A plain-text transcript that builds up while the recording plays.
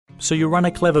So you run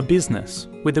a clever business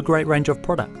with a great range of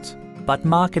products, but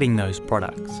marketing those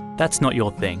products, that's not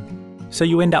your thing. So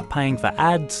you end up paying for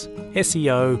ads,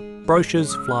 SEO,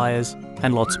 brochures, flyers,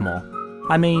 and lots more.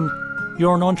 I mean,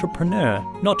 you're an entrepreneur,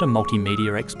 not a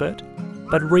multimedia expert,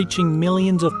 but reaching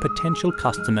millions of potential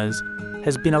customers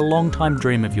has been a long-time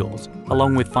dream of yours,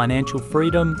 along with financial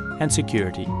freedom and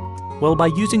security. Well, by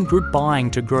using group buying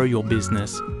to grow your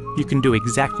business, you can do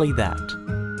exactly that.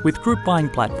 With group buying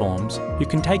platforms, you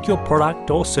can take your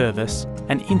product or service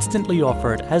and instantly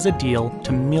offer it as a deal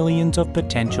to millions of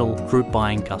potential group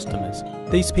buying customers.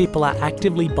 These people are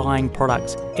actively buying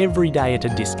products every day at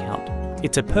a discount.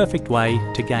 It's a perfect way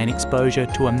to gain exposure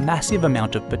to a massive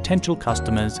amount of potential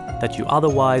customers that you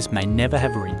otherwise may never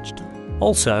have reached.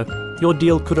 Also, your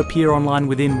deal could appear online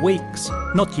within weeks,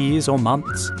 not years or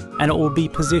months, and it will be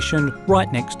positioned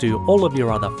right next to all of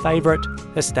your other favourite,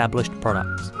 established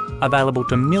products, available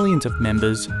to millions of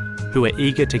members who are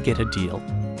eager to get a deal.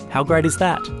 How great is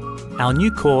that? Our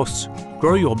new course,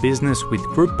 Grow Your Business with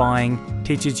Group Buying,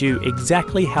 teaches you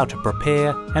exactly how to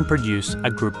prepare and produce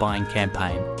a group buying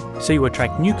campaign, so you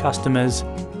attract new customers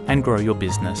and grow your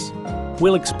business.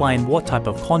 We'll explain what type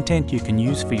of content you can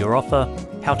use for your offer,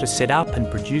 how to set up and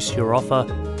produce your offer,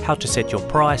 how to set your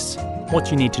price,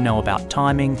 what you need to know about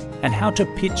timing, and how to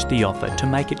pitch the offer to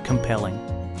make it compelling.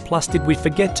 Plus, did we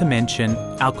forget to mention,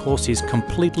 our course is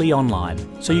completely online,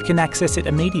 so you can access it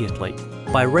immediately.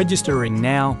 By registering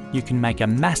now, you can make a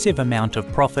massive amount of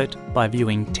profit by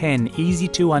viewing 10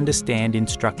 easy-to-understand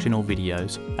instructional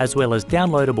videos, as well as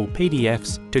downloadable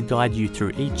PDFs to guide you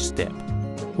through each step.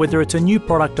 Whether it's a new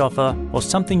product offer or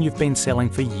something you've been selling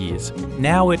for years,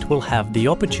 now it will have the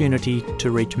opportunity to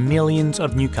reach millions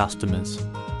of new customers.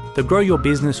 The Grow Your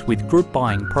Business with Group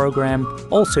Buying program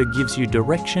also gives you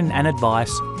direction and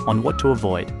advice on what to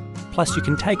avoid. Plus, you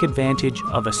can take advantage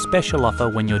of a special offer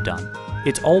when you're done.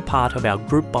 It's all part of our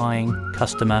group buying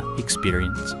customer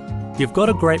experience. You've got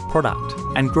a great product,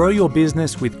 and Grow Your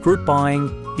Business with Group Buying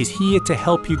is here to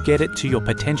help you get it to your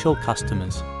potential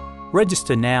customers.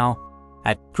 Register now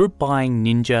at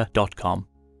groupbuyingninja.com.